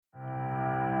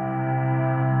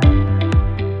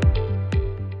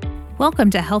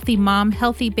Welcome to Healthy Mom,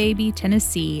 Healthy Baby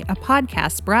Tennessee, a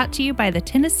podcast brought to you by the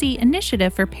Tennessee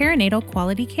Initiative for Perinatal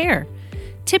Quality Care.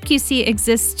 TIPQC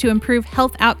exists to improve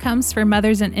health outcomes for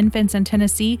mothers and infants in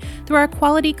Tennessee through our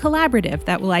Quality Collaborative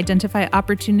that will identify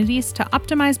opportunities to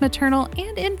optimize maternal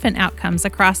and infant outcomes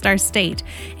across our state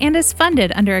and is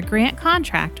funded under a grant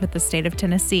contract with the state of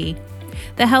Tennessee.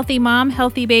 The Healthy Mom,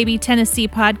 Healthy Baby Tennessee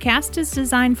podcast is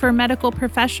designed for medical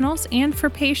professionals and for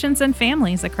patients and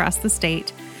families across the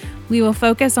state. We will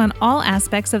focus on all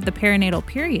aspects of the perinatal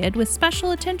period with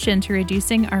special attention to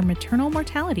reducing our maternal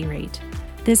mortality rate.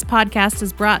 This podcast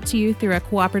is brought to you through a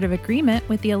cooperative agreement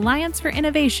with the Alliance for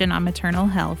Innovation on Maternal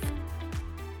Health.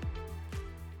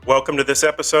 Welcome to this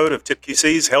episode of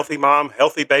TIPQC's Healthy Mom,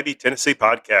 Healthy Baby Tennessee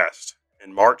podcast.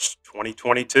 In March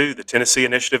 2022, the Tennessee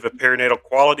Initiative of Perinatal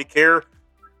Quality Care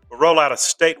will roll out a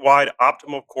statewide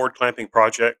optimal cord clamping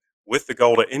project with the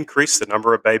goal to increase the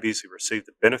number of babies who receive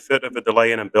the benefit of a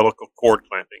delay in umbilical cord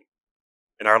clamping.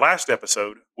 In our last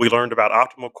episode, we learned about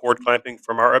optimal cord clamping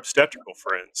from our obstetrical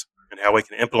friends and how we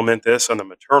can implement this on the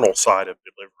maternal side of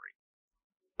delivery.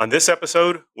 On this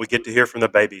episode, we get to hear from the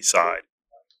baby side.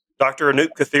 Dr.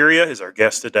 Anup Kathiria is our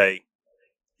guest today.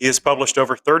 He has published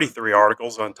over 33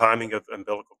 articles on timing of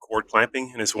umbilical cord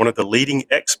clamping and is one of the leading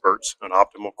experts on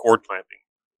optimal cord clamping.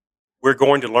 We're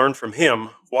going to learn from him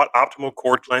what optimal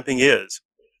cord clamping is,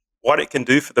 what it can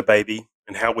do for the baby,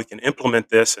 and how we can implement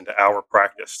this into our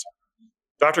practice.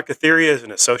 Dr. Kathiria is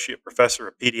an associate professor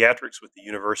of pediatrics with the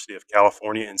University of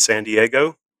California in San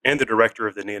Diego and the director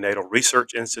of the Neonatal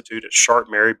Research Institute at Sharp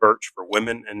Mary Birch for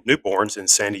Women and Newborns in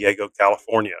San Diego,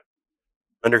 California.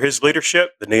 Under his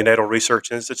leadership, the Neonatal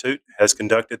Research Institute has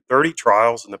conducted 30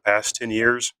 trials in the past 10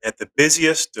 years at the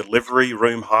busiest delivery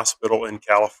room hospital in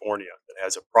California that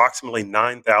has approximately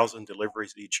 9,000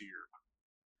 deliveries each year.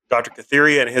 Dr.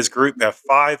 Kathiria and his group have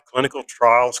 5 clinical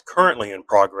trials currently in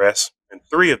progress, and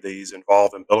 3 of these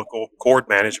involve umbilical cord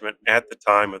management at the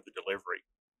time of the delivery.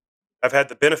 I've had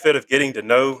the benefit of getting to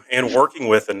know and working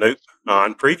with Anup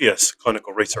on previous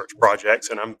clinical research projects,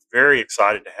 and I'm very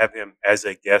excited to have him as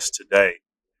a guest today.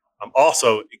 I'm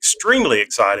also extremely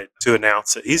excited to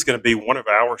announce that he's going to be one of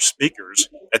our speakers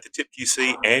at the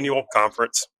TIPQC annual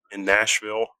conference in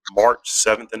Nashville, March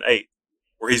 7th and 8th,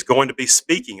 where he's going to be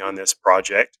speaking on this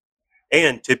project,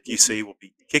 and TIPQC will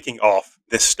be kicking off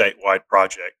this statewide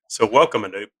project. So welcome,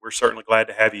 Anup. We're certainly glad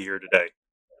to have you here today.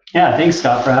 Yeah, thanks,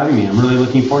 Scott, for having me. I'm really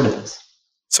looking forward to this.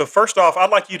 So first off, I'd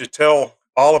like you to tell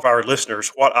all of our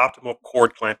listeners what optimal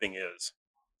cord clamping is.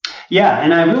 Yeah,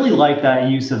 and I really like that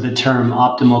use of the term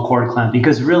optimal cord clamping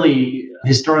because really,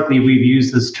 historically, we've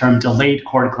used this term delayed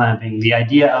cord clamping, the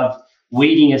idea of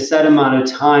waiting a set amount of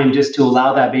time just to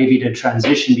allow that baby to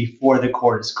transition before the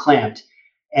cord is clamped.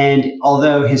 And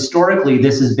although historically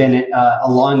this has been a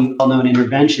long, well-known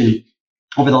intervention,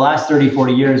 over the last 30,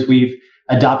 40 years, we've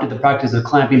adopted the practice of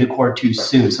clamping the cord too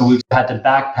soon. So we've had to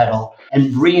backpedal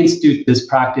and reinstitute this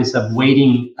practice of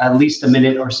waiting at least a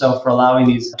minute or so for allowing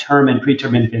these term and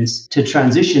preterm infants to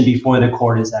transition before the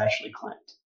cord is actually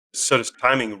clamped. So does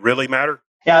timing really matter?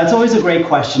 Yeah, it's always a great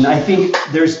question. I think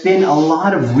there's been a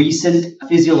lot of recent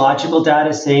physiological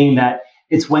data saying that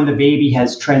it's when the baby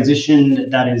has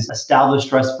transitioned that is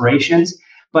established respirations.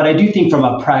 But I do think from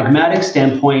a pragmatic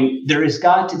standpoint, there has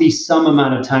got to be some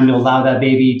amount of time to allow that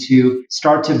baby to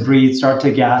start to breathe, start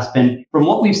to gasp. And from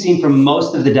what we've seen from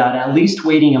most of the data, at least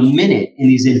waiting a minute in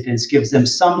these infants gives them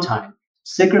some time.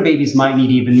 Sicker babies might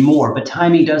need even more, but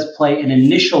timing does play an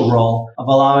initial role of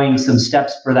allowing some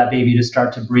steps for that baby to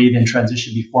start to breathe and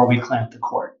transition before we clamp the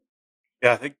cord.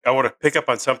 Yeah, I think I want to pick up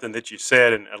on something that you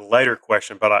said in a later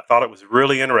question, but I thought it was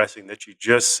really interesting that you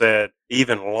just said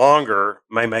even longer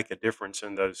may make a difference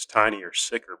in those tinier,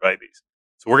 sicker babies.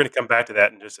 So we're going to come back to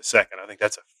that in just a second. I think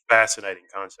that's a fascinating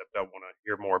concept I want to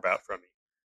hear more about from you.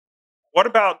 What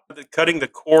about cutting the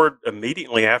cord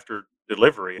immediately after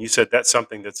delivery? You said that's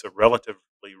something that's a relatively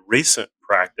recent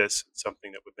practice,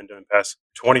 something that we've been doing the past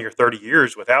 20 or 30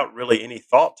 years without really any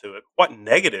thought to it. What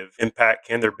negative impact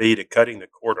can there be to cutting the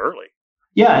cord early?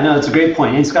 Yeah, no, it's a great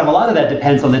point. And Scott, a lot of that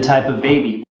depends on the type of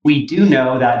baby. We do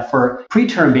know that for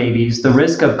preterm babies, the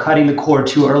risk of cutting the cord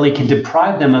too early can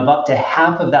deprive them of up to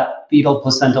half of that fetal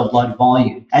placental blood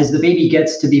volume. As the baby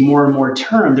gets to be more and more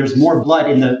term, there's more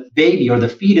blood in the baby or the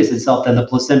fetus itself than the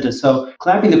placenta. So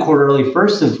clamping the cord early,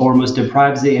 first and foremost,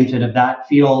 deprives the infant of that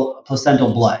fetal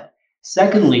placental blood.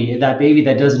 Secondly, that baby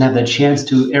that doesn't have the chance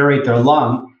to aerate their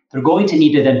lung, they're going to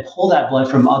need to then pull that blood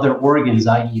from other organs,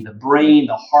 i.e. the brain,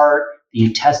 the heart, the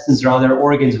intestines, or other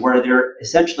organs where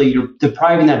you're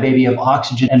depriving that baby of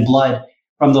oxygen and blood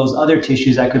from those other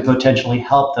tissues that could potentially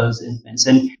help those infants.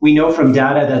 And we know from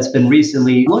data that's been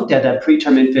recently looked at that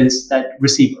preterm infants that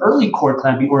receive early cord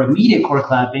clamping or immediate cord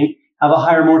clamping have a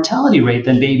higher mortality rate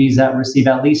than babies that receive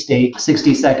at least a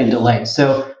 60-second delay.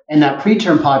 So in that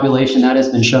preterm population, that has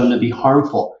been shown to be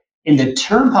harmful. In the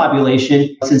term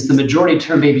population, since the majority of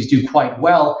term babies do quite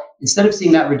well, instead of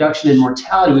seeing that reduction in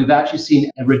mortality, we've actually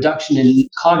seen a reduction in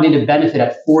cognitive benefit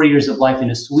at 4 years of life in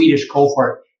a Swedish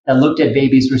cohort that looked at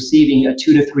babies receiving a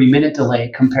 2 to 3 minute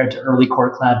delay compared to early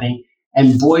cord clamping.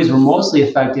 And boys were mostly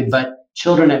affected, but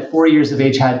children at 4 years of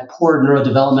age had poorer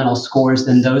neurodevelopmental scores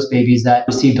than those babies that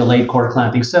received delayed cord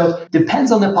clamping. So it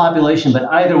depends on the population, but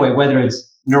either way, whether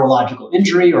it's neurological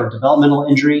injury or developmental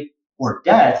injury or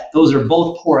death, those are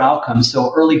both poor outcomes.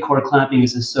 So early cord clamping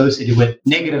is associated with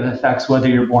negative effects, whether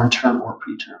you're born term or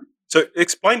preterm. So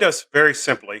explain to us very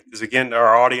simply, because again,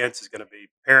 our audience is going to be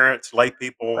parents, lay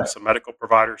people, Right. some medical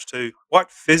providers too.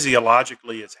 What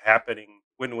physiologically is happening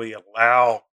when we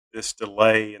allow this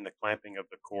delay in the clamping of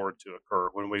the cord to occur,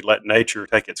 when we let nature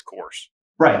take its course?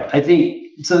 Right. I think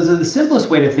so. The simplest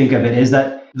way to think of it is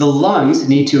that the lungs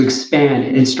need to expand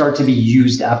and start to be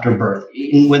used after birth.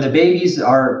 When the babies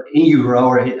are in utero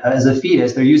or as a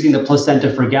fetus, they're using the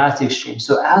placenta for gas exchange.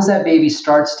 So as that baby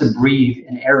starts to breathe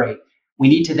and aerate, we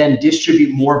need to then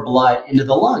distribute more blood into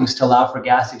the lungs to allow for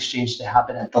gas exchange to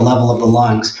happen at the level of the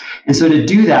lungs. And so to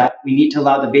do that, we need to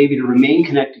allow the baby to remain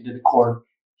connected to the cord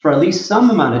for at least some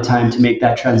amount of time to make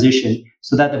that transition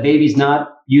so that the baby's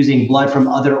not using blood from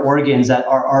other organs that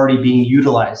are already being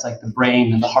utilized, like the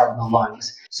brain and the heart and the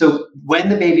lungs. So when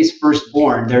the baby's first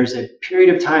born, there's a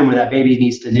period of time where that baby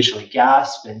needs to initially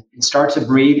gasp and start to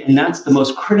breathe. And that's the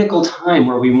most critical time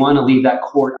where we want to leave that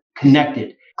cord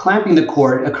connected. Clamping the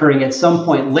cord occurring at some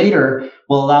point later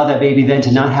will allow that baby then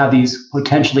to not have these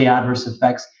potentially adverse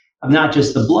effects of not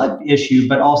just the blood issue,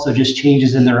 but also just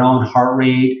changes in their own heart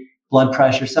rate, blood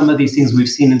pressure, some of these things we've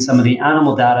seen in some of the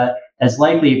animal data that's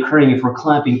likely occurring if we're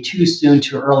clamping too soon,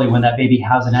 too early when that baby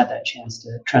hasn't had that chance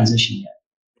to transition yet.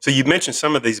 So you mentioned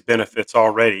some of these benefits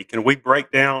already. Can we break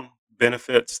down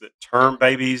benefits that term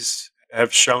babies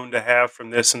have shown to have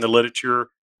from this in the literature,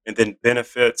 and then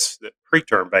benefits that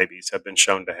preterm babies have been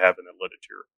shown to have in the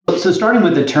literature? So starting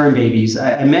with the term babies,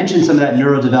 I mentioned some of that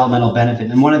neurodevelopmental benefit.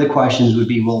 And one of the questions would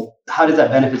be, well, how does that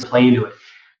benefit play into it?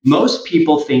 Most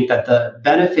people think that the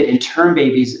benefit in term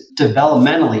babies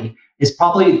developmentally is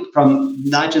probably from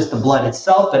not just the blood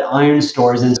itself, but iron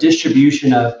stores and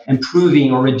distribution of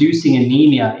improving or reducing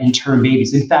anemia in term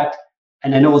babies. In fact,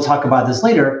 and I know we'll talk about this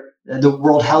later, the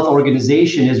World Health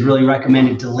Organization has really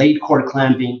recommended delayed cord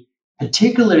clamping,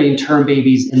 particularly in term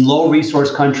babies in low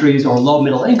resource countries or low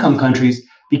middle income countries,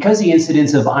 because the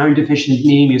incidence of iron deficient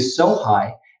anemia is so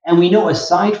high. And we know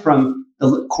aside from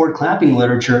the cord clamping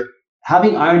literature,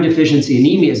 having iron deficiency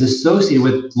anemia is associated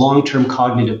with long-term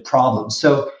cognitive problems.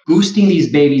 So boosting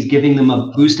these babies, giving them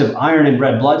a boost of iron and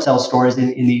red blood cell stores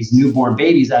in these newborn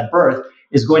babies at birth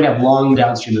is going to have long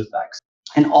downstream effects.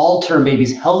 And all term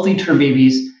babies, healthy term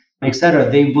babies, et cetera,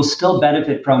 they will still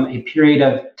benefit from a period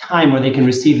of time where they can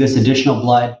receive this additional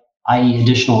blood, i.e.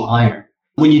 additional iron.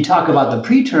 When you talk about the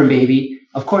preterm baby,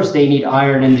 of course, they need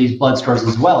iron in these blood stores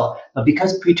as well. But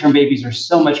because preterm babies are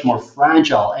so much more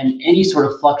fragile and any sort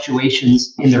of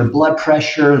fluctuations in their blood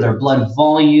pressure, their blood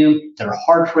volume, their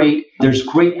heart rate, there's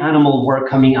great animal work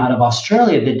coming out of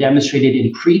Australia that demonstrated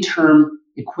in preterm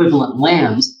equivalent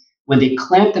lambs, when they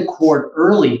clamped the cord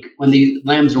early, when the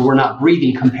lambs were not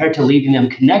breathing compared to leaving them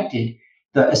connected,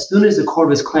 as soon as the cord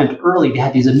was clamped early, they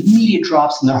had these immediate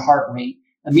drops in their heart rate,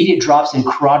 immediate drops in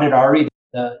carotid artery,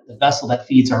 the vessel that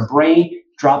feeds our brain,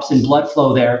 drops in blood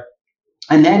flow there.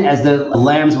 And then as the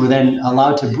lambs were then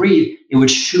allowed to breathe, it would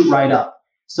shoot right up.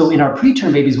 So in our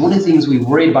preterm babies, one of the things we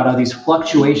worried about are these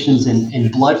fluctuations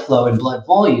in blood flow and blood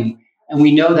volume. And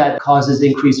we know that causes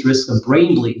increased risk of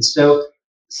brain bleeds. So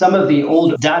some of the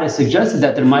old data suggested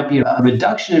that there might be a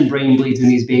reduction in brain bleeds in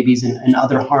these babies and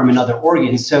other harm in other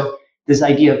organs. So this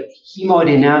idea of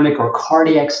hemodynamic or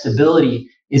cardiac stability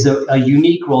is a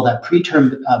unique role that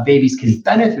preterm babies can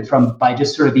benefit from by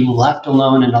just sort of being left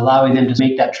alone and allowing them to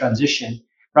make that transition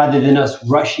rather than us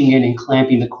rushing in and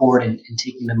clamping the cord and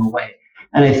taking them away.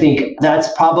 And I think that's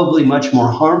probably much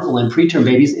more harmful in preterm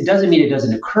babies. It doesn't mean it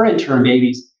doesn't occur in term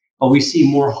babies, but we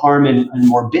see more harm and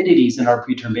morbidities in our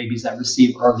preterm babies that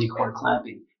receive early cord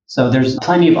clamping. So there's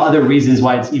plenty of other reasons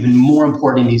why it's even more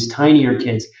important in these tinier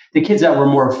kids, the kids that were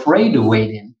more afraid to wait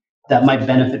in, that might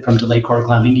benefit from delayed cord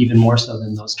clamping even more so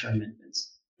than those term infants.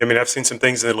 I mean, I've seen some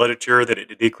things in the literature that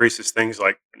it decreases things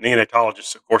like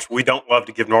neonatologists. Of course, we don't love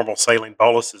to give normal saline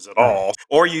boluses at all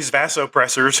or use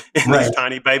vasopressors in these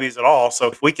tiny babies at all. So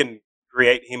if we can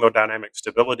create hemodynamic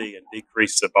stability and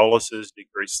decrease the boluses,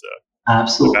 decrease the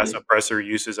Absolutely. vasopressor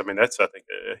uses. I mean, that's, I think,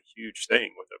 a huge thing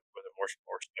with a more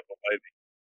stable baby.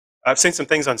 I've seen some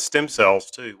things on stem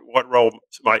cells too. What role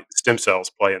might stem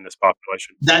cells play in this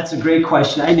population? That's a great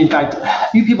question. And in fact, a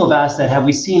few people have asked that. Have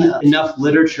we seen enough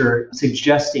literature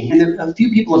suggesting? And a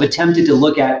few people have attempted to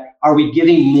look at, are we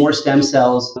giving more stem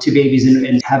cells to babies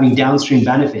and having downstream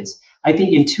benefits? I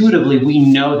think intuitively we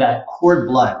know that cord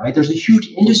blood, right? There's a huge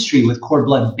industry with cord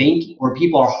blood banking where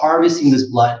people are harvesting this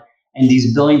blood and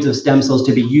these billions of stem cells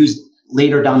to be used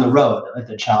later down the road if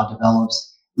the child develops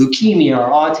leukemia or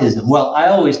autism. Well, I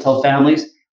always tell families,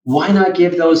 why not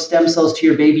give those stem cells to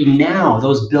your baby now,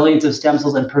 those billions of stem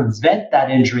cells, and prevent that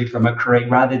injury from occurring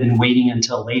rather than waiting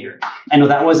until later? I know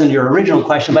that wasn't your original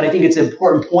question, but I think it's an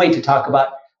important point to talk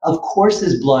about. Of course,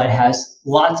 this blood has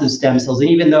lots of stem cells. And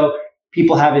even though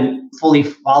people haven't fully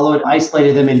followed,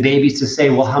 isolated them in babies to say,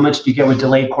 well, how much do you get with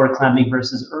delayed cord clamping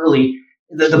versus early?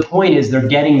 The point is they're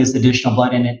getting this additional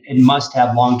blood and it must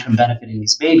have long-term benefit in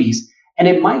these babies. And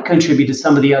it might contribute to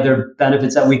some of the other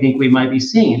benefits that we think we might be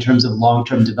seeing in terms of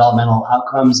long-term developmental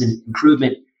outcomes and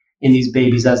improvement in these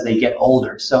babies as they get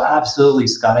older. So absolutely,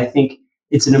 Scott, I think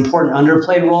it's an important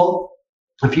underplayed role.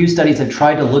 A few studies have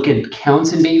tried to look at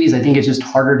counts in babies. I think it's just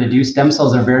harder to do. Stem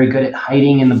cells are very good at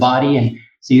hiding in the body, and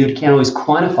so you can't always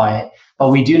quantify it. But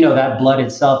we do know that blood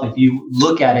itself, if you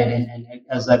look at it, and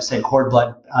as I've said, cord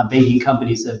blood banking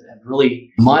companies have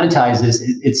really monetized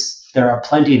this, there are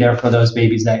plenty there for those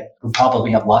babies that will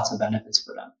probably have lots of benefits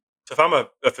for them. So if I'm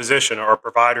a physician or a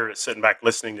provider that's sitting back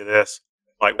listening to this,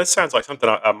 like, this sounds like something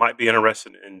I might be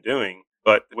interested in doing,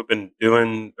 but we've been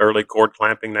doing early cord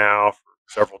clamping now for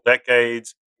several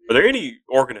decades. Are there any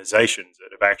organizations that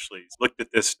have actually looked at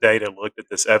this data, looked at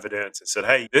this evidence and said,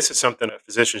 hey, this is something that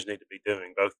physicians need to be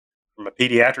doing, both from a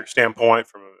pediatric standpoint,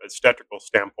 from an obstetrical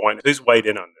standpoint? Who's weighed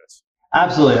in on this?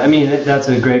 Absolutely. I mean, that's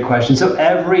a great question. So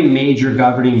every major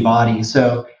governing body,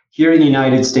 so here in the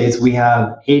United States, we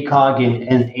have ACOG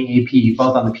and AAP,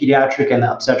 both on the pediatric and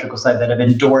the obstetrical side, that have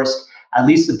endorsed at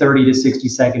least a 30 to 60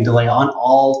 second delay on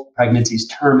all pregnancies,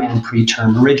 term and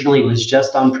preterm. Originally, it was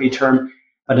just on preterm,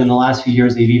 but in the last few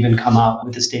years, they've even come out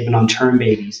with a statement on term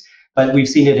babies. But we've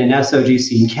seen it in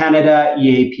SOGC in Canada,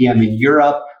 EAPM in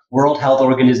Europe, World Health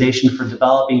Organization for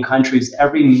developing countries.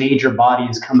 Every major body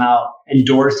has come out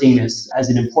endorsing this as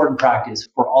an important practice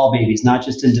for all babies, not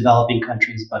just in developing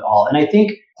countries, but all. And I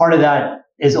think part of that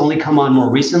has only come on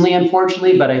more recently,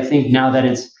 unfortunately, but I think now that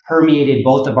it's permeated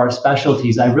both of our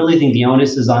specialties, I really think the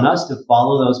onus is on us to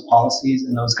follow those policies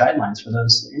and those guidelines for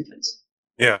those infants.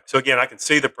 Yeah. So again, I can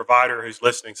see the provider who's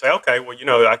listening say, okay, well,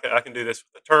 I can do this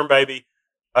with the term baby.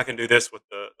 I can do this with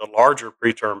the larger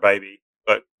preterm baby.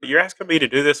 But you're asking me to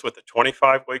do this with a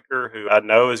 25-weeker who I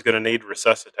know is going to need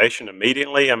resuscitation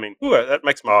immediately. I mean, that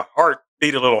makes my heart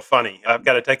beat a little funny. I've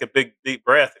got to take a big, deep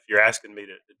breath if you're asking me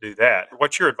to do that.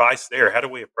 What's your advice there? How do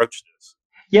we approach this?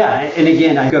 Yeah, and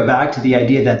again, I go back to the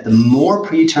idea that the more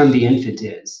preterm the infant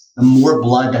is, the more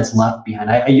blood that's left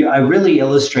behind. I really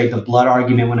illustrate the blood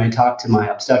argument when I talk to my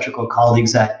obstetrical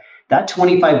colleagues that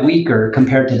 25-weeker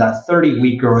compared to that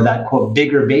 30-weeker or that, quote,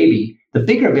 bigger baby, the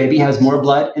bigger baby has more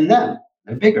blood in them.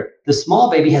 They're bigger. The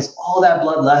small baby has all that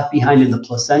blood left behind in the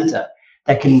placenta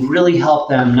that can really help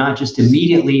them, not just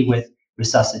immediately with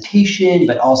resuscitation,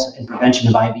 but also in prevention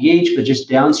of IVH, but just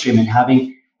downstream and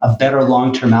having a better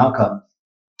long-term outcome.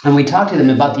 And we talk to them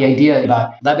about the idea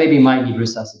about that baby might need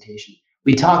resuscitation.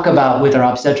 We talk about with our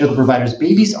obstetrical providers,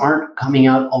 babies aren't coming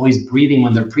out always breathing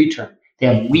when they're preterm. They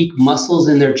have weak muscles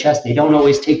in their chest. They don't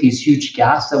always take these huge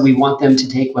gasps that we want them to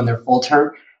take when they're full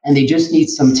term. And they just need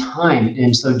some time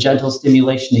and so gentle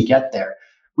stimulation to get there.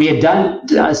 We had done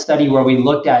a study where we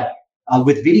looked at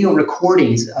with video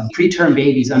recordings of preterm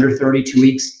babies under 32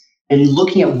 weeks and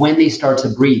looking at when they start to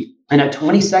breathe. And at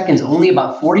 20 seconds, only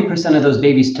about 40% of those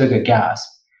babies took a gasp.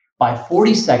 By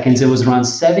 40 seconds, it was around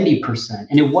 70%.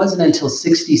 And it wasn't until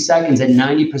 60 seconds that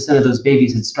 90% of those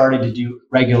babies had started to do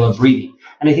regular breathing.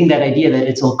 And I think that idea that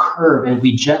it's a curve and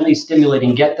we gently stimulate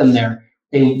and get them there,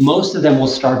 most of them will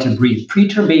start to breathe.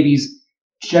 Preterm babies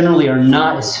generally are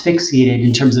not asphyxiated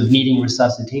in terms of needing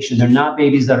resuscitation. They're not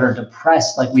babies that are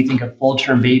depressed like we think of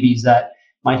full-term babies that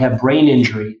might have brain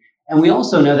injury. And we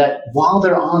also know that while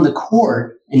they're on the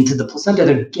cord into the placenta,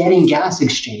 they're getting gas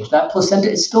exchange. That placenta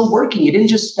is still working. It didn't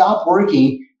just stop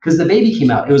working because the baby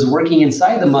came out. It was working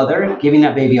inside the mother, giving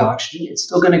that baby oxygen. It's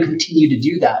still going to continue to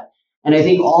do that. And I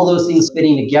think all those things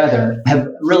fitting together have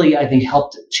really, I think,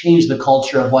 helped change the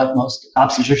culture of what most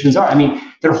obstetricians are. I mean,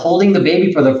 they're holding the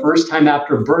baby for the first time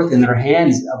after birth in their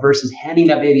hands versus handing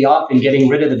that baby off and getting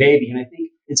rid of the baby. And I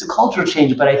think it's a cultural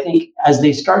change, but I think as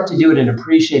they start to do it and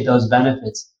appreciate those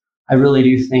benefits, I really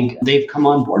do think they've come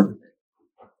on board with it.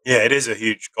 Yeah, it is a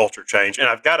huge culture change. And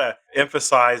I've got to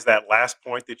emphasize that last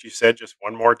point that you said just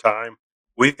one more time.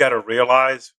 We've got to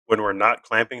realize when we're not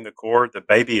clamping the cord, the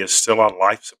baby is still on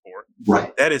life support.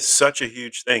 Right. That is such a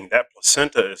huge thing. That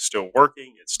placenta is still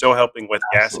working. It's still helping with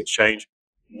gas Absolutely. exchange.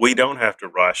 We don't have to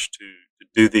rush to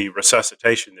do the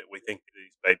resuscitation that we think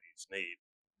these babies need.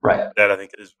 Right. That I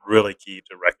think is really key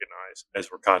to recognize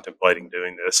as we're contemplating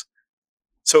doing this.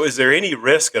 So is there any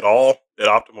risk at all that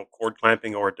optimal cord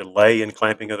clamping or a delay in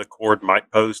clamping of the cord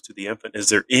might pose to the infant? Is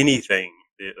there anything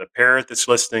the parent that's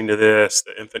listening to this,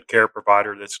 the infant care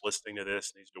provider that's listening to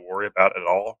this needs to worry about at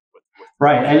all?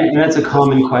 Right. And that's a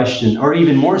common question, or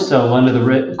even more so, one of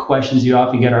the questions you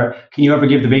often get are, can you ever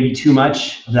give the baby too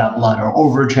much of that blood or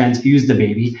over transfuse the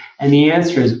baby? And the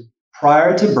answer is,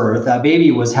 prior to birth, that baby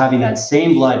was having that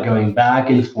same blood going back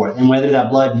and forth. And whether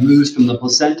that blood moves from the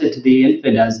placenta to the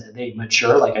infant as they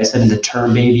mature, like I said in the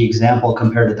term baby example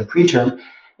compared to the preterm,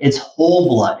 it's whole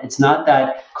blood. It's not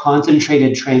that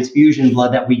concentrated transfusion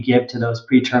blood that we give to those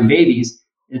preterm babies.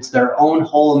 It's their own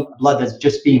whole blood that's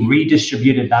just being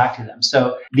redistributed back to them.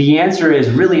 So the answer is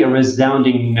really a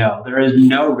resounding no. There is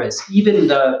no risk. Even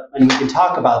and we can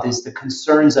talk about this, the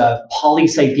concerns of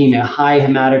polycythemia, high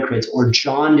hematocrits, or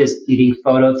jaundice needing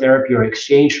phototherapy or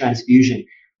exchange transfusion.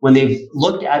 When they've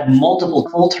looked at multiple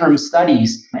full-term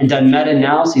studies and done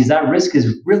meta-analyses, that risk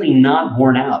is really not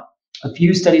borne out. A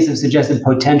few studies have suggested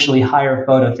potentially higher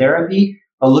phototherapy,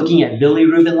 but looking at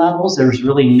bilirubin levels, there's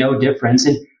really no difference.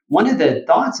 And one of the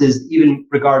thoughts is, even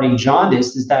regarding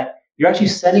jaundice, is that you're actually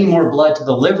sending more blood to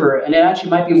the liver and it actually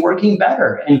might be working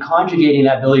better and conjugating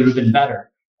that bilirubin better.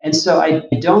 And so I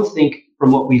don't think,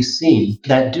 from what we've seen,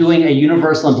 that doing a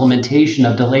universal implementation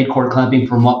of delayed cord clamping,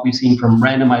 from what we've seen from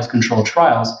randomized controlled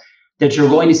trials, that you're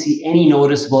going to see any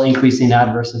noticeable increase in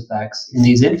adverse effects in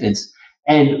these infants.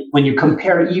 And when you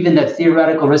compare even that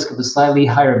theoretical risk of a slightly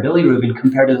higher bilirubin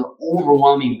compared to the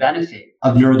overwhelming benefit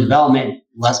of neurodevelopment,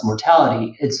 less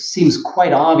mortality, it seems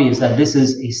quite obvious that this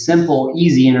is a simple,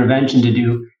 easy intervention to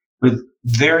do with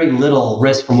very little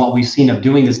risk from what we've seen of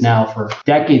doing this now for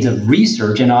decades of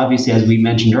research. And obviously, as we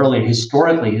mentioned earlier,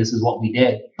 historically, this is what we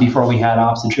did before we had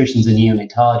obstetricians and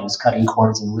neonatologists cutting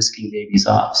cords and whisking babies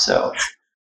off. So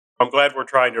I'm glad we're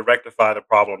trying to rectify the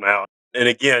problem now. And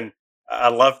again, I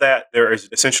love that there is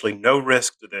essentially no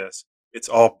risk to this. It's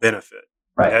all benefit.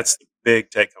 Right. That's the big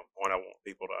take-home point I want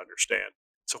people to understand.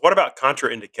 So what about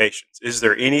contraindications? Is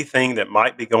there anything that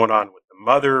might be going on with the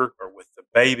mother or with the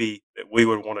baby that we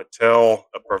would want to tell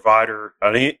a provider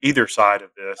on either side of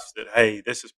this that, hey,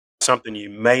 this is something you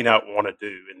may not want to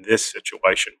do in this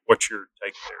situation? What's your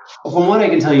take there? From what I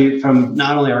can tell you from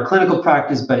not only our clinical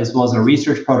practice, but as well as our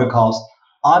research protocols,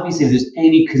 obviously, if there's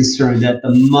any concern that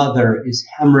the mother is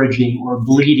hemorrhaging or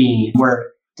bleeding,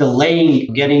 where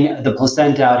delaying getting the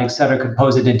placenta out, et cetera, could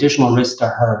pose an additional risk to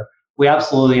her, we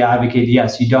absolutely advocate,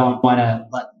 yes, you don't want to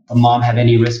let the mom have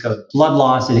any risk of blood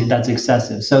loss, and if that's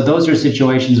excessive. So those are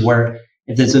situations where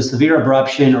if there's a severe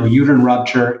abruption or uterine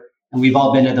rupture, and we've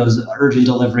all been at those urgent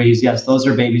deliveries, yes, those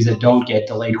are babies that don't get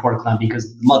delayed cord clamping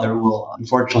because the mother will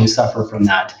unfortunately suffer from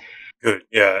that. Good.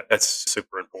 Yeah, that's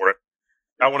super important.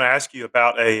 I want to ask you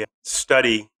about a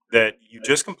study that you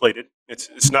just completed.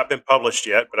 It's not been published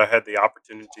yet, but I had the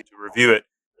opportunity to review it.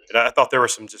 And I thought there were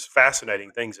some just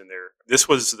fascinating things in there. This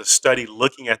was the study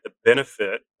looking at the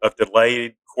benefit of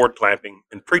delayed cord clamping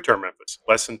in preterm infants,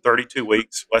 less than 32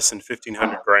 weeks, less than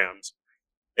 1,500 grams.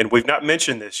 And we've not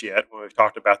mentioned this yet when we've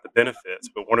talked about the benefits,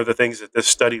 but one of the things that this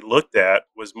study looked at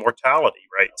was mortality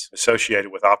rates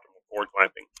associated with optimal cord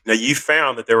clamping. Now, you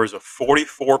found that there was a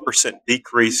 44%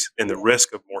 decrease in the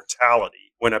risk of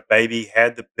mortality when a baby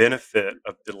had the benefit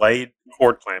of delayed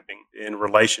cord clamping in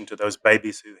relation to those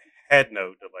babies who had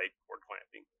no delayed cord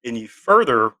clamping. And you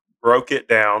further broke it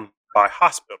down by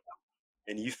hospital.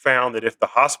 And you found that if the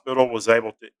hospital was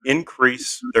able to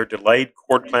increase their delayed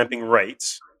cord clamping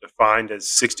rates, defined as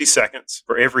 60 seconds,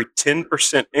 for every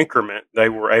 10% increment they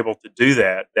were able to do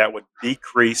that, that would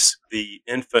decrease the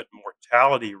infant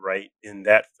mortality rate in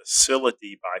that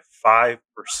facility by 5%.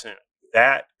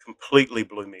 That completely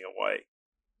blew me away.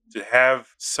 To have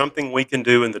something we can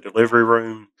do in the delivery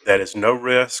room that is no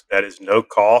risk, that is no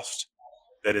cost,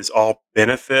 that is all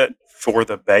benefit for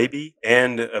the baby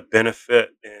and a benefit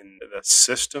in the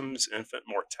system's infant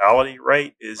mortality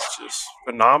rate is just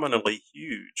phenomenally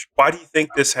huge. Why do you think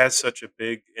this has such a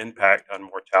big impact on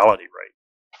mortality rate?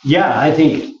 Yeah, I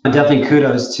think definitely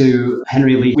kudos to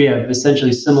Henry Lee. We have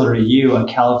essentially, similar to you, a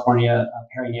California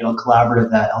perinatal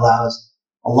collaborative that allows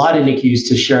a lot of NICUs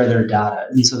to share their data.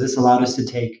 And so this allowed us to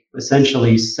take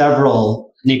essentially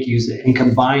several NICUs and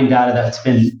combine data that's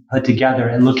been put together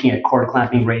and looking at cord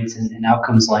clamping rates and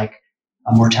outcomes like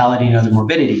mortality and other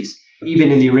morbidities.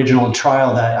 Even in the original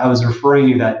trial that I was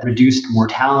referring to that reduced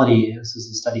mortality, this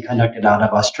is a study conducted out of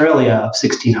Australia of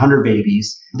 1,600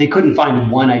 babies, they couldn't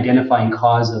find one identifying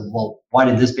cause of, well, why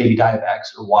did this baby die of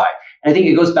X or Y? And I think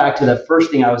it goes back to the first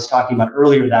thing I was talking about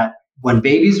earlier, that when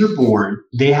babies are born,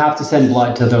 they have to send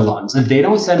blood to their lungs. If they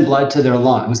don't send blood to their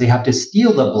lungs, they have to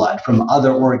steal the blood from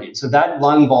other organs. So that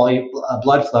lung volume,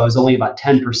 blood flow is only about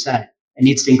 10%. It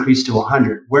needs to increase to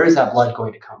 100. Where is that blood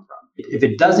going to come from? If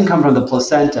it doesn't come from the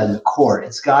placenta and the cord,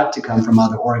 it's got to come from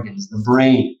other organs, the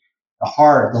brain, the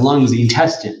heart, the lungs, the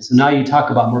intestines. So now you talk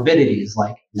about morbidities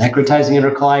like necrotizing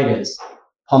enterocolitis,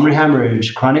 pulmonary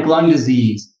hemorrhage, chronic lung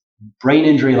disease, brain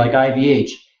injury like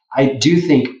IVH. I do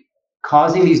think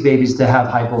causing these babies to have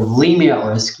hypovolemia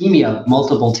or ischemia of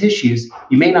multiple tissues,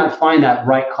 you may not find that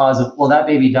right cause of, well, that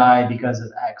baby died because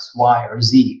of X, Y, or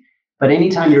Z. But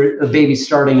anytime a baby's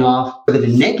starting off with a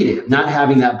negative, not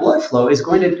having that blood flow is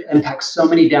going to impact so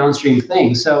many downstream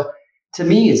things. So to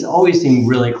me, it's always seemed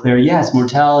really clear, yes,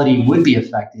 mortality would be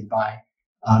affected by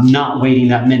not waiting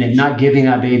that minute, not giving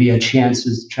that baby a chance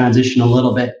to transition a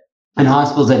little bit. And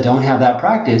hospitals that don't have that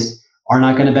practice are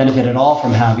not going to benefit at all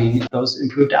from having those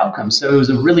improved outcomes. So it was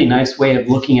a really nice way of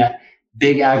looking at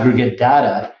big aggregate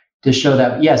data to show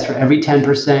that, yes, for every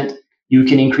 10%, you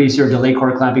can increase your delayed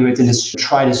cord clamping rates and just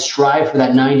try to strive for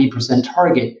that 90%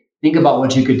 target. Think about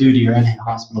what you could do to your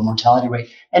in-hospital mortality rate.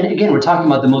 And again, we're talking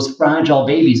about the most fragile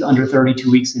babies under 32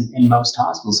 weeks in most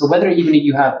hospitals. So whether even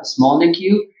you have a small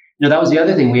NICU, that was the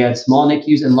other thing. We had small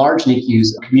NICUs and large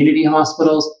NICUs, community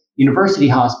hospitals, university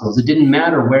hospitals. It didn't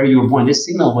matter where you were born. This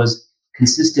signal was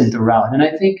consistent throughout. And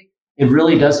I think it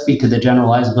really does speak to the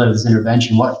generalizability of this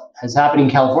intervention. What has happened in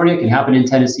California can happen in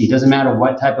Tennessee. It doesn't matter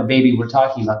what type of baby we're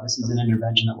talking about. This is an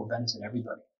intervention that will benefit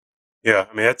everybody. Yeah,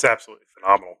 I mean, that's absolutely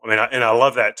phenomenal. I mean, I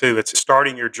love that too. It's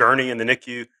starting your journey in the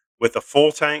NICU with a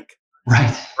full tank,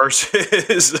 right,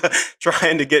 versus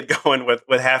trying to get going with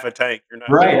half a tank. You're not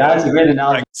right. That's a great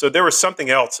analogy. So there was something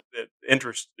else that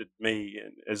interested me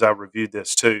as I reviewed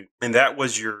this too, and that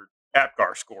was your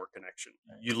APGAR score connection.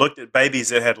 You looked at babies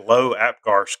that had low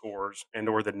APGAR scores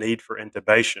or the need for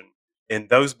intubation. And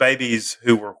those babies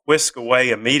who were whisked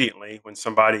away immediately when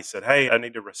somebody said, hey, I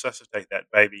need to resuscitate that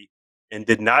baby, and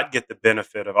did not get the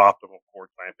benefit of optimal cord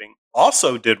clamping,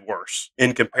 also did worse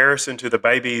in comparison to the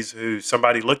babies who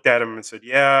somebody looked at him and said,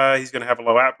 yeah, he's going to have a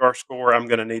low APGAR score. I'm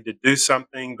going to need to do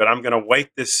something, but I'm going to wait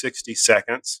this 60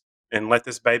 seconds and let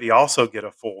this baby also get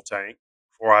a full tank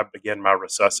before I begin my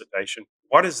resuscitation.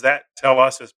 What does that tell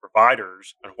us as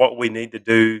providers and what we need to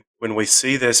do when we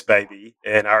see this baby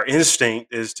and our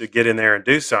instinct is to get in there and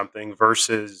do something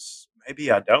versus maybe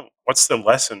I don't? What's the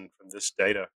lesson from this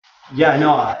data? Yeah,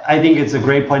 no, I think it's a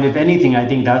great point. If anything, I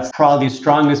think that's probably the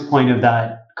strongest point of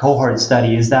that cohort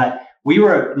study is that we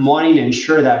were wanting to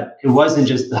ensure that it wasn't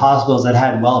just the hospitals that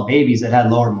had well babies that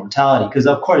had lower mortality. Because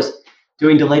of course,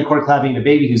 doing delayed cord clamping in a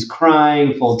baby who's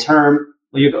crying full term,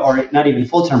 or not even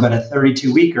full term, but a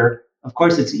 32-weeker, of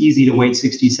course, it's easy to wait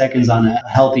 60 seconds on a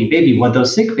healthy baby. What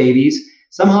those sick babies,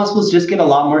 some hospitals just get a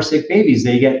lot more sick babies.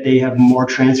 They have more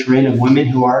transfer in of women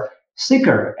who are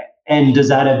sicker. And does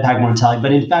that impact mortality?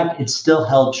 But in fact, it's still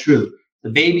held true. The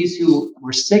babies who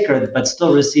were sicker but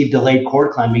still received delayed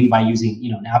cord clamping by using,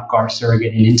 an APGAR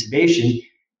surrogate and intubation,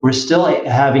 were still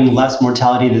having less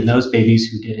mortality than those babies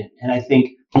who didn't. And I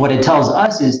think what it tells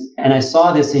us is, and I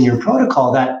saw this in your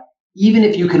protocol, that even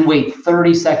if you can wait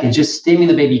 30 seconds, just stimming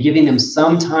the baby, giving them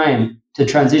some time to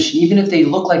transition, even if they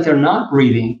look like they're not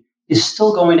breathing, is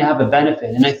still going to have a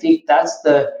benefit. And I think that's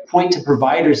the point to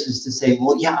providers, is to say,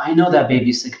 well, yeah, I know that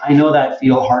baby's sick. I know that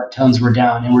fetal heart tones were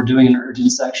down and we're doing an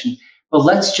urgent section, but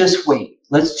let's just wait.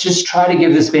 Let's just try to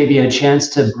give this baby a chance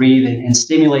to breathe and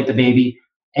stimulate the baby.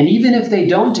 And even if they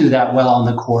don't do that well on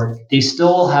the cord, they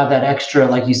still have that extra,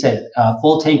 like you said,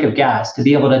 full tank of gas to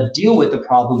be able to deal with the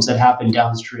problems that happen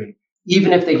downstream.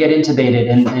 Even if they get intubated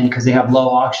and because they have low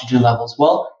oxygen levels,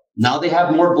 well, now they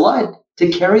have more blood to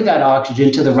carry that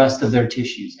oxygen to the rest of their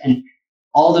tissues. And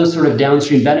all those sort of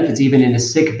downstream benefits, even in a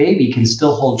sick baby, can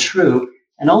still hold true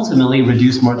and ultimately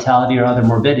reduce mortality or other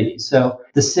morbidities. So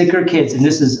the sicker kids, and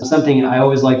this is something I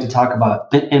always like to talk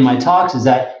about in my talks, is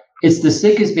that it's the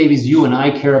sickest babies you and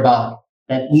I care about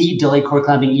that need delayed cord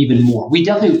clamping even more. We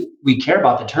care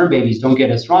about the term babies, don't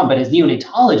get us wrong, but as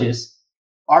neonatologists,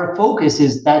 our focus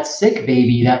is that sick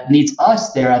baby that needs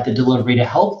us there at the delivery to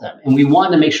help them. And we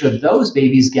want to make sure those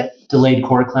babies get delayed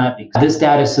cord clamping. This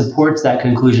data supports that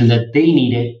conclusion that they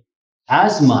need it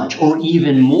as much or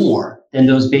even more than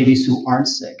those babies who aren't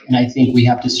sick. And I think we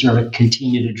have to sort of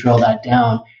continue to drill that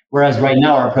down Whereas right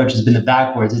now our approach has been the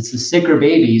backwards. It's the sicker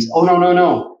babies. Oh, no, no,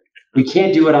 no. We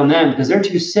can't do it on them because they're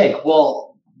too sick.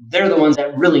 Well, they're the ones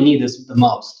that really need this the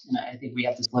most. And I think we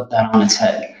have to flip that on its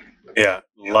head. Yeah,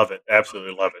 love it.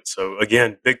 Absolutely love it. So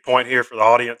again, big point here for the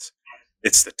audience.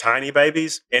 It's the tiny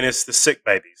babies and it's the sick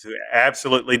babies who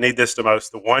absolutely need this the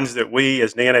most. The ones that we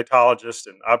as neonatologists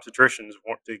and obstetricians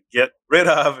want to get rid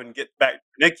of and get back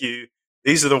to NICU,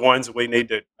 these are the ones that we need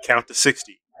to count to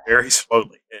 60 very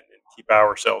slowly and keep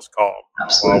ourselves calm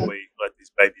while we let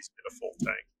these babies get a full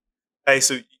tank. Hey,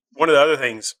 so one of the other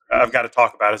things I've got to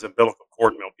talk about is umbilical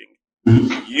cord milking.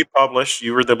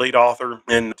 You were the lead author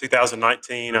in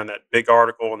 2019 on that big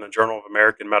article in the Journal of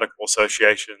American Medical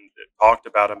Association that talked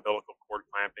about umbilical cord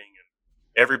clamping.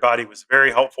 And everybody was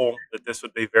very hopeful that this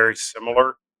would be very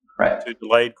similar to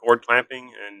delayed cord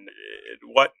clamping. And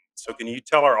so can you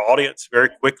tell our audience very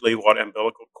quickly what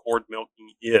umbilical cord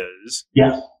milking is?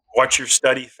 Yeah. What your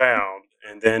study found?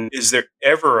 And then is there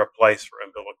ever a place for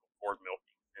umbilical cord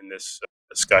milking in this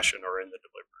discussion or in the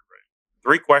delivery room?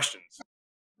 3 questions.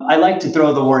 I like to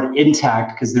throw the word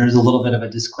intact because there's a little bit of a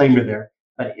disclaimer there.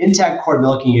 But intact cord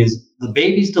milking is the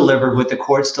baby's delivered with the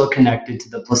cord still connected to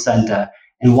the placenta.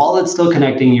 And while it's still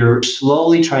connecting, you're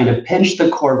slowly trying to pinch the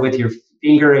cord with your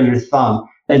finger and your thumb,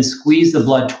 then squeeze the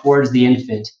blood towards the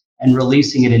infant and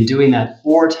releasing it and doing that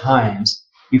 4 times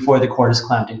before the cord is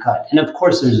clamped and cut. And of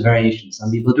course, there's variations. Some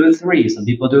people do it 3, some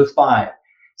people do it 5.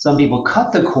 Some people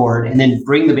cut the cord and then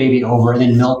bring the baby over and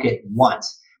then milk it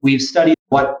once. We've studied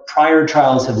what prior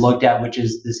trials have looked at, which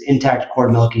is this intact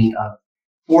cord milking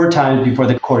 4 times before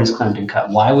the cord is clamped and cut.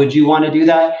 Why would you want to do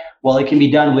that? Well, it can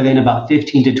be done within about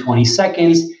 15 to 20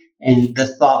 seconds. And the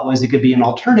thought was it could be an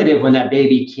alternative when that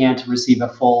baby can't receive a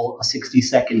full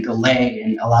 60-second delay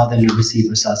and allow them to receive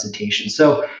resuscitation.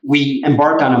 So we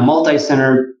embarked on a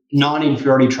multi-center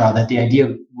non-inferiority trial that the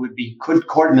idea would be, could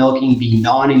cord milking be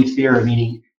non-inferior,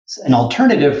 meaning an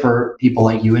alternative for people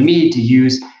like you and me to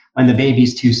use when the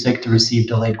baby's too sick to receive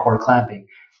delayed cord clamping.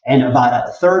 And about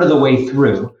a third of the way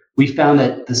through, we found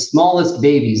that the smallest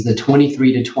babies, the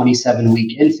 23 to 27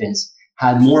 week infants,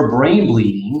 had more brain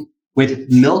bleeding with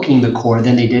milking the cord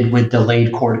than they did with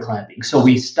delayed cord clamping. So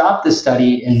we stopped the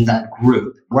study in that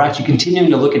group. We're actually continuing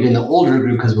to look at it in the older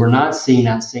group because we're not seeing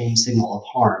that same signal of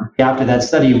harm. After that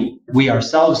study, we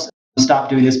ourselves stopped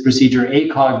doing this procedure.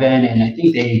 ACOG then, and I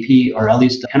think the AAP, or at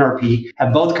least the NRP,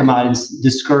 have both come out and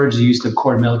discouraged the use of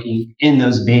cord milking in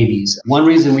those babies. One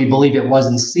reason we believe it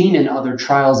wasn't seen in other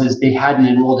trials is they hadn't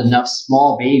enrolled enough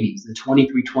small babies. The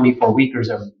 23,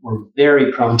 24-weekers were very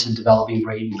prone to developing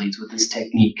brain bleeds with this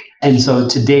technique. And so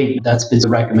to date, that's been the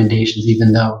recommendations,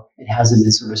 even though it hasn't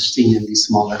been sort of seen in these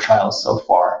smaller trials so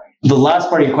far. The last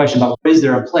part of your question about is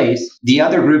there a place? The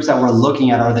other groups that we're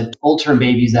looking at are the full-term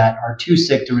babies that are too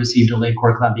sick to receive delayed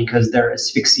cord clamp because they're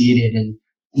asphyxiated and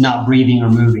not breathing or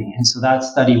moving. And so that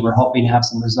study, we're hoping to have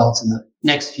some results in the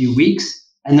next few weeks.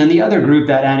 And then the other group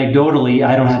that anecdotally,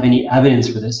 I don't have any evidence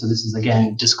for this, so this is,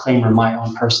 again, disclaimer, my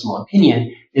own personal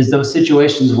opinion, is those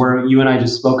situations where you and I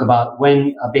just spoke about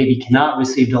when a baby cannot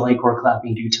receive delayed cord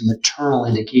clamping due to maternal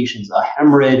indications, a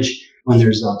hemorrhage, when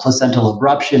there's a placental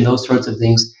abruption, those sorts of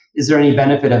things. Is there any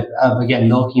benefit of, again,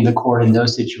 milking the cord in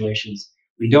those situations?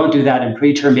 We don't do that in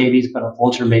preterm babies, but a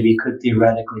full-term baby could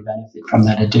theoretically benefit from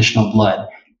that additional blood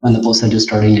when the placenta is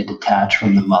starting to detach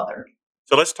from the mother.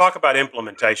 So let's talk about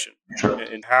implementation. Sure.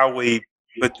 And how we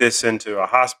put this into a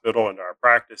hospital, into our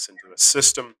practice, into a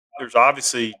system. There's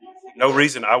obviously no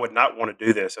reason I would not want to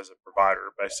do this as a provider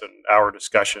based on our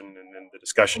discussion and the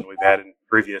discussion we've had in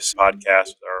previous podcasts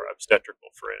with our obstetrical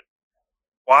friend.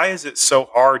 Why is it so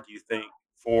hard, do you think,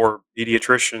 for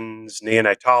pediatricians,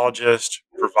 neonatologists,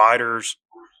 providers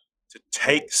to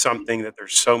take something that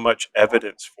there's so much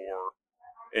evidence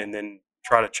for and then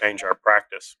try to change our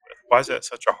practice with? Why is that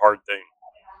such a hard thing?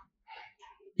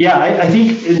 Yeah, I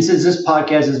think since this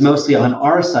podcast is mostly on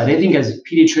our side, I think as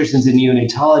pediatricians and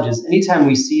neonatologists, anytime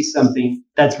we see something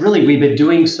that's really we've been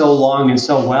doing so long and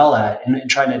so well at and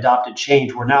trying to adopt a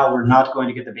change, we're not going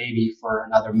to get the baby for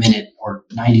another minute or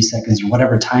 90 seconds or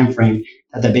whatever time frame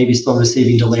that the baby's still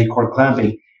receiving delayed cord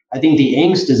clamping. I think the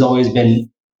angst has always been,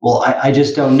 well, I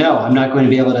just don't know. I'm not going to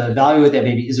be able to evaluate that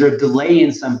baby. Is there a delay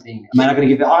in something? Am I not going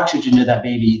to give oxygen to that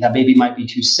baby? That baby might be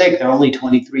too sick. They're only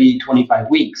 23, 25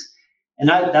 weeks. And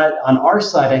that on our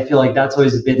side, I feel like that's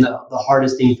always been the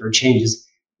hardest thing for changes.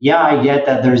 Yeah, I get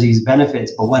that there's these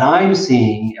benefits, but what I'm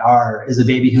seeing is a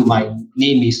baby who might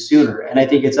need me sooner. And I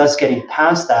think it's us getting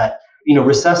past that.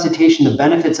 Resuscitation, the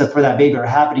benefits for that baby are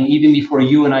happening even before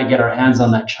you and I get our hands on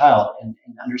that child. And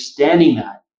understanding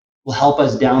that will help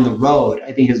us down the road,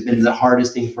 I think, has been the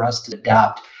hardest thing for us to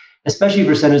adapt. especially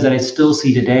for centers that I still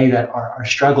see today that are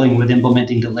struggling with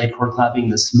implementing delayed cord clamping in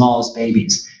the smallest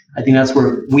babies. I think that's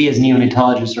where we as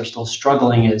neonatologists are still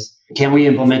struggling is, can we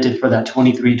implement it for that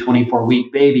 23,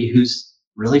 24-week baby who's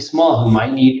really small, who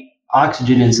might need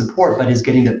oxygen and support, but is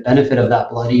getting the benefit of that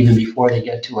blood even before they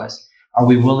get to us? Are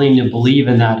we willing to believe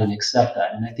in that and accept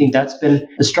that? And I think that's been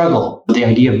a struggle. The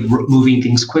idea of moving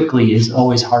things quickly is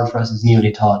always hard for us as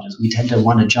neonatologists. We tend to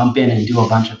want to jump in and do a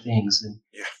bunch of things. And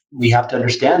we have to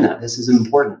understand that this is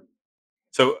important.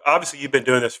 So obviously you've been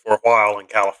doing this for a while in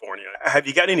California. Have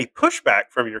you got any pushback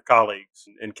from your colleagues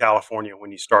in California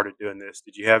when you started doing this?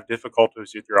 Did you have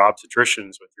difficulties with your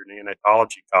obstetricians, with your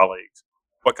neonatology colleagues?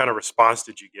 What kind of response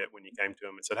did you get when you came to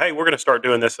them and said, hey, we're going to start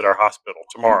doing this at our hospital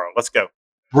tomorrow. Let's go.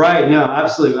 Right. No,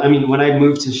 absolutely. I mean, when I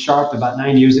moved to Sharp about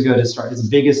 9 years ago to start, it's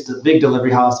the big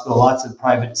delivery hospital, lots of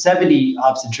private, 70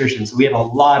 obstetricians. So we have a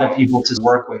lot of people to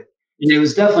work with. And it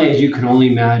was definitely, as you can only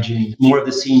imagine, more of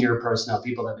the senior personnel,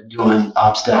 people that have been doing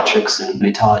obstetrics and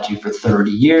neonatology for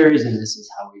 30 years. And this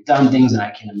is how we've done things. And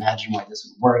I can't imagine why this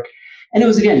would work. And it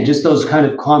was, again, just those kind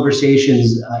of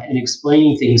conversations and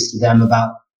explaining things to them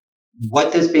about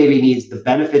what this baby needs, the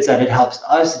benefits that it helps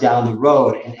us down the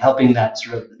road, and helping that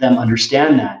sort of them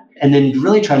understand that. And then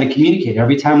really trying to communicate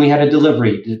every time we had a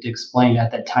delivery to explain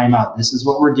at that timeout, this is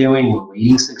what we're doing. We're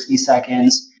waiting 60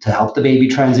 seconds to help the baby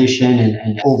transition.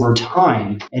 And over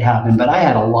time, it happened. But I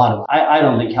had a lot of, I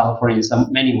don't think California in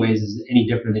many ways is any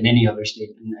different than any other state,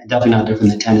 and definitely not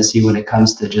different than Tennessee when it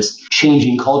comes to just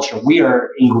changing culture. We are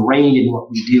ingrained in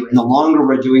what we do. And the longer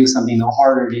we're doing something, the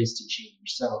harder it is to change.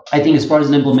 So I think as far as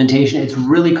an implementation, it's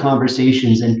really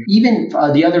conversations. And even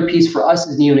the other piece for us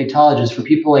as neonatologists, for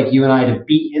people like you and I to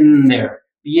be in there,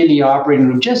 be in the operating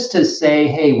room, just to say,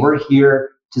 hey, we're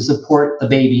here to support the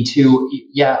baby too.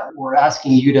 Yeah, we're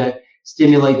asking you to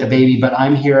stimulate the baby, but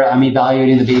I'm here, I'm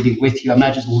evaluating the baby with you. I'm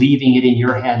not just leaving it in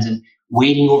your hands and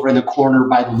waiting over in the corner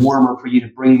by the warmer for you to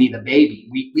bring me the baby.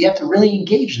 We have to really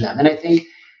engage them. And I think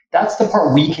that's the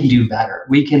part we can do better.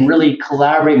 We can really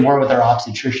collaborate more with our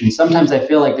obstetricians. Sometimes I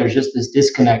feel like there's just this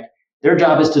disconnect. Their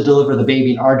job is to deliver the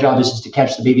baby, and our job is just to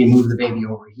catch the baby and move the baby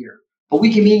over here. But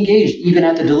we can be engaged even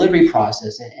at the delivery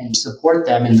process and support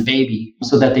them and the baby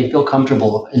so that they feel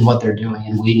comfortable in what they're doing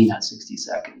and waiting that 60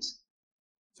 seconds.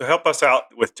 So help us out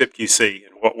with TIPQC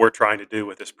and what we're trying to do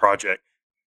with this project.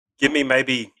 Give me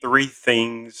maybe 3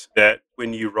 things that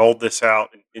when you rolled this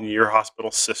out in your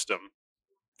hospital system,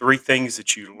 3 things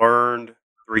that you learned,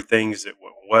 3 things that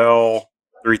went well,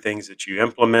 3 things that you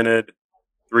implemented,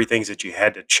 3 things that you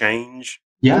had to change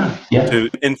to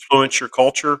influence your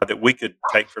culture that we could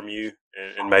take from you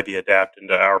and maybe adapt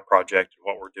into our project and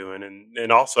what we're doing.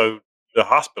 And also the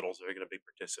hospitals that are going to be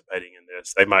participating in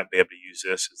this, they might be able to use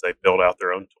this as they build out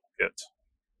their own toolkits.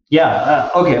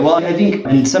 Okay. Well, I think,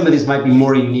 and some of these might be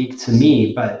more unique to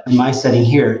me, but in my setting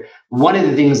here, one of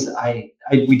the things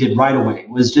we did right away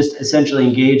was just essentially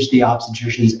engage the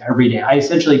obstetricians every day. I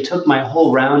essentially took my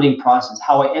whole rounding process,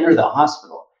 how I enter the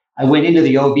hospital. I went into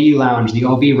the OB lounge, the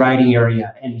OB writing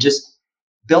area, and just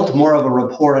built more of a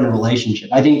rapport and a relationship.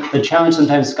 I think the challenge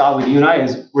sometimes, Scott, with you and I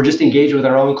is we're just engaged with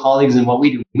our own colleagues and what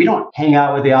we do. We don't hang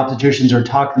out with the obstetricians or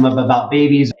talk to them about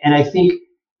babies. And I think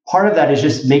part of that is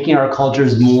just making our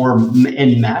cultures more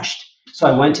enmeshed. So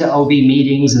I went to OB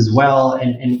meetings as well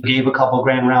and gave a couple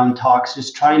grand round talks,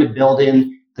 just trying to build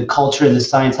in the culture and the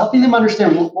science, helping them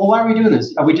understand, well, why are we doing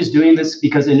this? Are we just doing this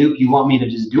because Anoop, you want me to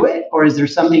just do it? Or is there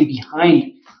something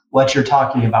behind what you're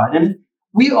talking about? And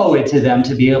we owe it to them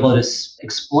to be able to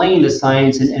explain the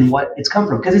science and what it's come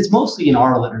from, because it's mostly in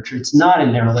our literature. It's not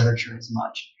in their literature as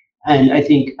much. And I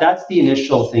think that's the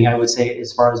initial thing I would say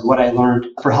as far as what I learned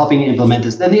for helping implement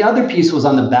this. Then the other piece was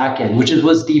on the back end, which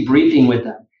was debriefing with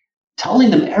them, telling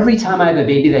them every time I have a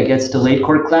baby that gets delayed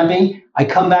cord clamping, I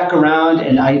come back around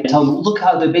and I tell them, look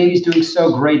how the baby's doing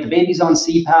so great. The baby's on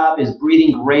CPAP, is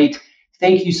breathing great.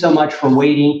 Thank you so much for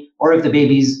waiting. Or if the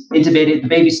baby's intubated, the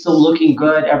baby's still looking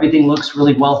good. Everything looks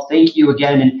really well. Thank you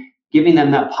again. And giving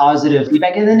them that positive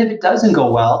feedback. And then if it doesn't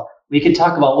go well, we can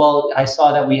talk about, well, I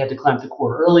saw that we had to clamp the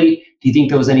cord early. Do you think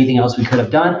there was anything else we could have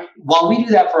done? While we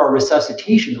do that for our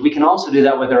resuscitation, we can also do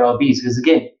that with our OBs. Because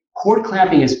again, cord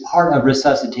clamping is part of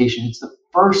resuscitation. It's the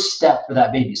first step for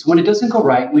that baby. So when it doesn't go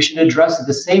right, we should address it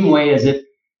the same way as if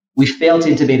we failed to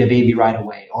intubate a baby right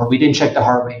away, or we didn't check the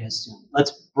heart rate as soon.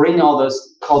 Let's bring all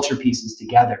those culture pieces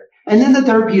together. And then the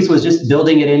third piece was just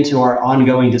building it into our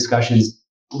ongoing discussions.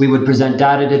 We would present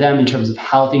data to them in terms of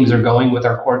how things are going with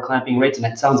our cord clamping rates. And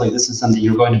it sounds like this is something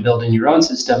you're going to build in your own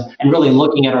system, and really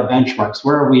looking at our benchmarks.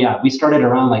 Where are we at? We started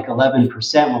around like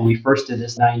 11% when we first did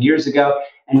this 9 years ago,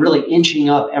 and really inching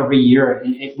up every year.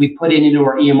 And we put it into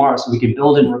our EMR so we could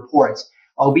build in reports.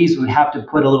 OBs would have to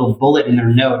put a little bullet in their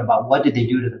note about what did they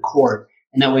do to the cord.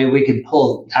 And that way we could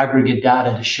pull aggregate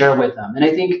data to share with them. And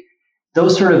I think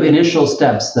those sort of initial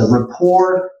steps, the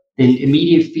rapport, the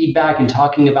immediate feedback and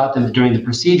talking about them during the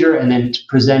procedure, and then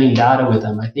presenting data with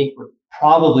them, I think would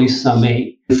probably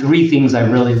summate the three things I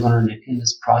really learned in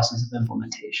this process of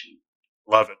implementation.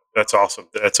 Love it. That's awesome.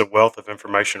 That's a wealth of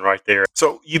information right there.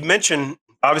 So you mentioned,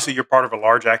 obviously, you're part of a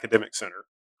large academic center.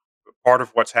 But part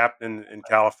of what's happening in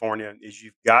California is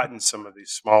you've gotten some of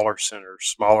these smaller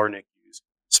centers, smaller NICUs,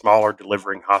 smaller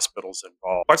delivering hospitals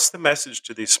involved. What's the message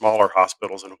to these smaller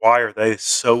hospitals, and why are they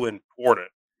so important,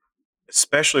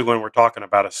 especially when we're talking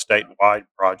about a statewide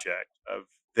project, of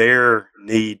their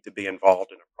need to be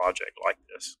involved in a project like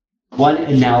this? One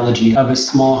analogy of a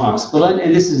small hospital,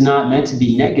 and this is not meant to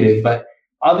be negative, but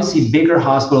obviously bigger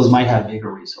hospitals might have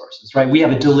bigger resources, right? We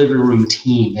have a delivery room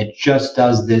team that just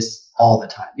does this all the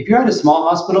time. If you're at a small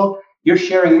hospital, you're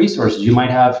sharing resources. You might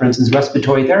have, for instance,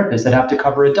 respiratory therapists that have to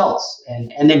cover adults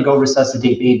and then go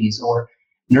resuscitate babies, or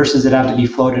nurses that have to be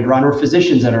floated around, or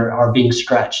physicians that are being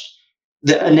stretched.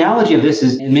 The analogy of this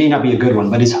is, it may not be a good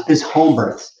one, but is home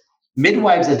births.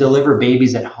 Midwives that deliver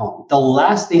babies at home, the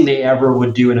last thing they ever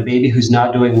would do in a baby who's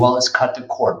not doing well is cut the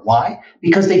cord. Why?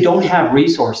 Because they don't have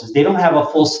resources. They don't have a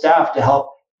full staff to help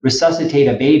resuscitate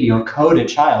a baby or code a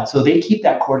child. So they keep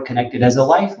that cord connected as a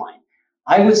lifeline.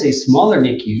 I would say smaller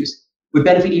NICUs would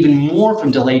benefit even more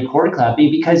from delayed cord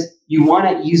clamping, because you want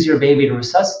to use your baby to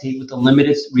resuscitate with the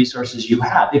limited resources you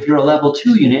have. If you're a level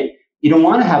 2 unit, you don't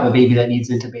want to have a baby that needs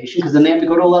intubation, because then they have to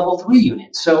go to a level 3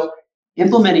 unit. So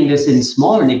implementing this in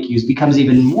smaller NICUs becomes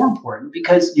even more important,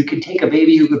 because you can take a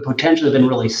baby who could potentially have been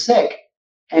really sick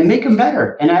and make them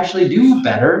better and actually do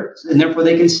better. And therefore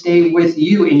they can stay with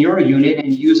you in your unit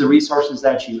and use the resources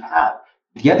that you have.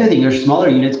 The other thing, your smaller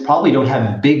units probably don't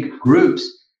have big groups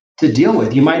to deal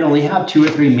with. You might only have 2 or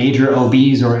 3 major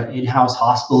OBs or an in-house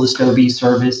hospitalist OB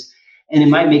service. And it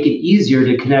might make it easier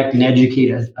to connect and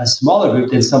educate a smaller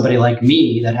group than somebody like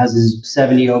me that has his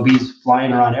 70 OBs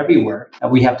flying around everywhere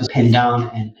that we have to pin down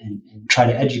and try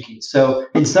to educate. So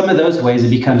in some of those ways, it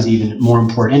becomes even more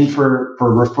important. And for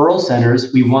referral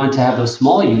centers, we want to have those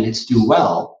small units do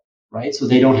well, right? So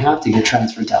they don't have to get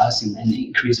transferred to us and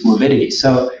increase morbidity.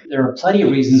 So there are plenty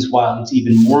of reasons why it's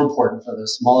even more important for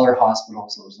those smaller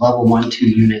hospitals, those level 1, 2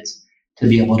 units, to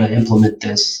be able to implement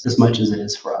this as much as it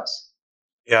is for us.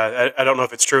 Yeah, I don't know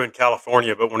if it's true in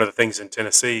California, but one of the things in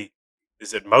Tennessee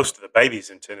is that most of the babies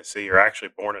in Tennessee are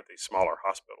actually born at these smaller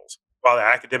hospitals. While the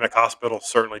academic hospitals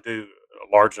certainly do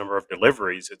a large number of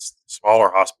deliveries, it's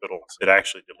smaller hospitals that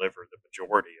actually deliver the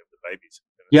majority of the babies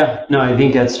in Tennessee. Yeah, no, I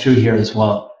think that's true here as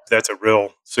well. That's a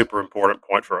real super important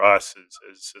point for us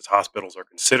as hospitals are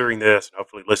considering this, and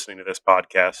hopefully listening to this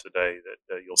podcast today,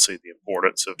 that you'll see the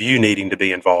importance of you needing to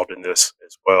be involved in this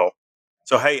as well.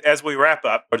 So, hey, as we wrap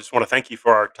up, I just want to thank you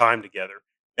for our time together.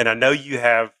 And I know you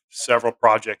have several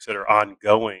projects that are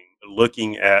ongoing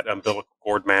looking at umbilical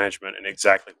cord management and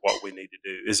exactly what we need to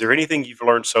do. Is there anything you've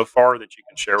learned so far that you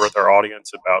can share with our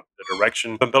audience about the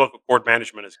direction umbilical cord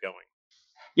management is going?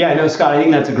 Yeah, no, Scott, I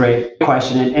think that's a great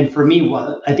question. And for me,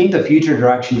 I think the future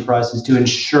direction for us is to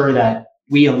ensure that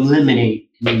we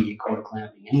eliminate immediate cord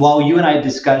clamping. And while you and I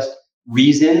discussed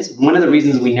reasons, one of the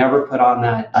reasons we never put on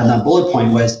that bullet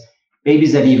point was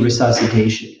babies that need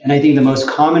resuscitation. And I think the most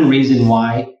common reason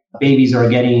why babies are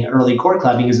getting early cord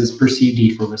clamping is this perceived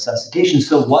need for resuscitation.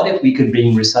 So what if we could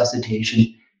bring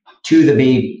resuscitation to the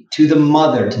baby, to the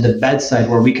mother, to the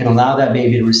bedside, where we can allow that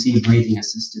baby to receive breathing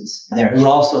assistance there? It would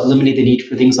also eliminate the need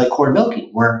for things like cord milking,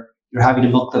 where you're having to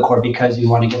milk the cord because you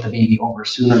want to get the baby over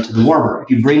sooner to the warmer. If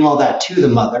you bring all that to the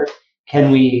mother, can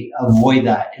we avoid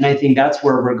that? And I think that's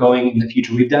where we're going in the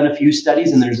future. We've done a few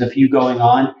studies, and there's a few going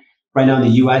on right now in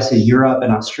the US and Europe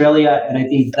and Australia. And I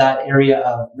think that area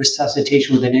of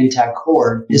resuscitation with an intact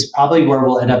cord is probably where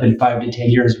we'll end up in 5 to 10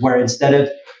 years, where instead of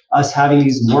us having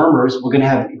these warmers, we're going to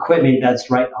have equipment that's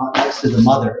right next to the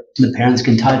mother. The parents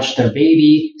can touch their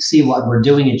baby, see what we're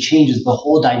doing. It changes the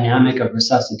whole dynamic of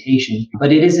resuscitation.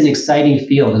 But it is an exciting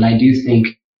field. And I do think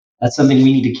that's something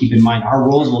we need to keep in mind. Our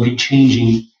roles will be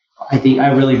changing,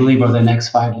 I really believe, over the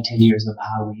next 5 to 10 years of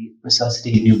how we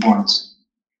resuscitate newborns.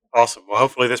 Awesome. Well,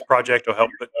 hopefully this project will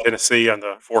help put Tennessee on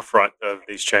the forefront of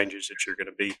these changes that you're going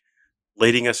to be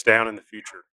leading us down in the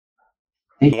future.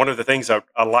 One of the things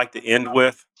I like to end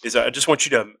with is I just want you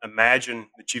to imagine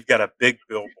that you've got a big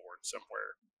billboard somewhere.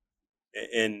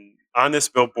 And on this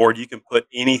billboard, you can put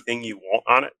anything you want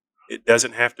on it. It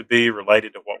doesn't have to be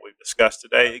related to what we've discussed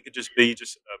today. It could just be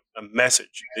just a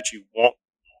message that you want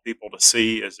people to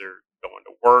see as they're going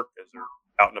to work, as they're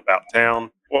out and about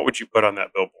town. What would you put on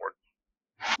that billboard?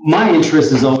 My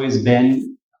interest has always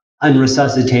been on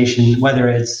resuscitation, whether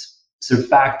it's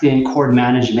surfactant, cord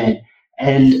management.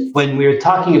 And when we're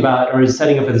talking about or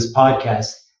setting up for this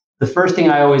podcast, the first thing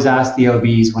I always ask the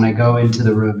OBs when I go into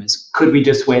the room is, could we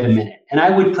just wait a minute? And I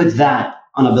would put that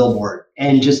on a billboard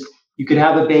and just, you could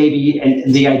have a baby,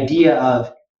 and the idea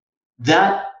of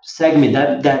that segment,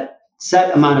 that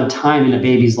set amount of time in a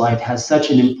baby's life has such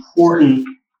an important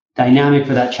dynamic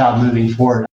for that child moving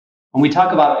forward. When we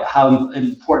talk about how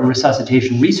important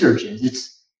resuscitation research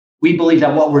is, we believe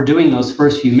that what we're doing those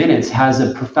first few minutes has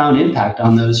a profound impact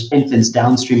on those infants'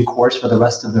 downstream course for the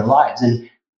rest of their lives, and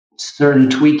certain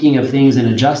tweaking of things and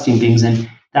adjusting things. And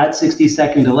that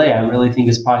 60-second delay, I really think,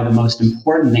 is probably the most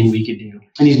important thing we could do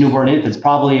in these newborn infants,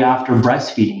 probably after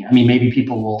breastfeeding. I mean, maybe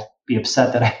people will be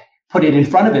upset that I put it in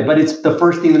front of it, but it's the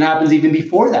first thing that happens even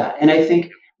before that. And I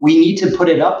think we need to put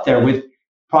it up there with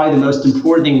probably the most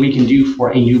important thing we can do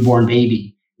for a newborn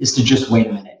baby is to just wait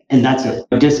a minute. And that's it.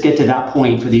 Just get to that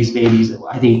point for these babies,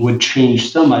 I think would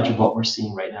change so much of what we're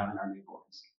seeing right now in our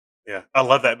newborns. Yeah, I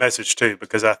love that message too,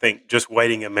 because I think just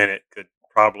waiting a minute could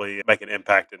probably make an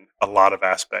impact in a lot of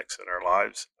aspects in our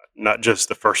lives, not just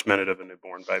the first minute of a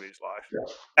newborn baby's life. Yeah.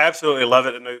 Absolutely love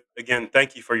it. And again,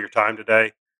 thank you for your time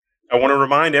today. I want to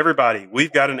remind everybody,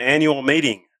 we've got an annual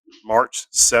meeting March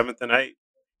 7th and 8th.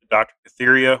 Dr.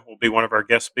 Katheria will be one of our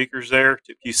guest speakers there.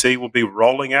 TIPQC will be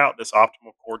rolling out this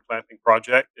optimal cord clamping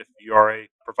project. If you are a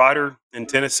provider in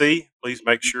Tennessee, please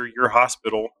make sure your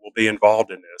hospital will be involved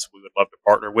in this. We would love to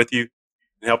partner with you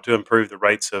and help to improve the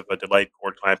rates of delayed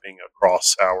cord clamping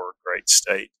across our great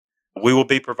state. We will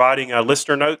be providing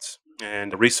listener notes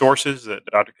and resources that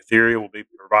Dr. Katheria will be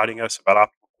providing us about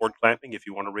optimal cord clamping if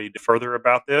you want to read further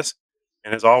about this.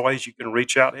 And as always, you can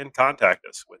reach out and contact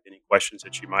us with any questions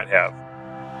that you might have.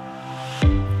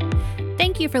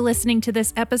 Thank you for listening to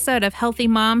this episode of Healthy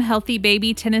Mom, Healthy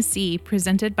Baby Tennessee,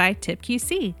 presented by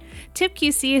TIPQC.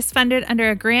 TIPQC is funded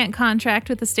under a grant contract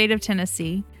with the state of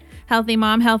Tennessee. Healthy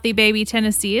Mom, Healthy Baby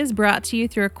Tennessee is brought to you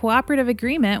through a cooperative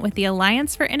agreement with the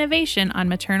Alliance for Innovation on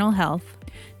Maternal Health.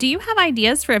 Do you have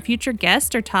ideas for a future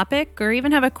guest or topic, or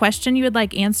even have a question you would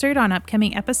like answered on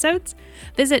upcoming episodes?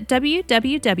 Visit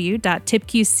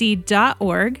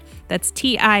www.tipqc.org, that's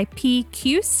TIPQC.org,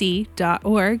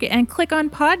 and click on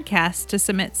Podcasts to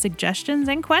submit suggestions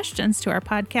and questions to our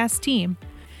podcast team.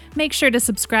 Make sure to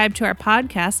subscribe to our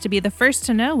podcast to be the first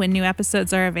to know when new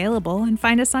episodes are available, and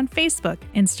find us on Facebook,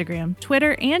 Instagram,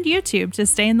 Twitter, and YouTube to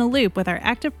stay in the loop with our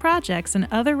active projects and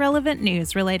other relevant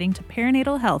news relating to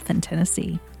perinatal health in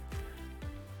Tennessee.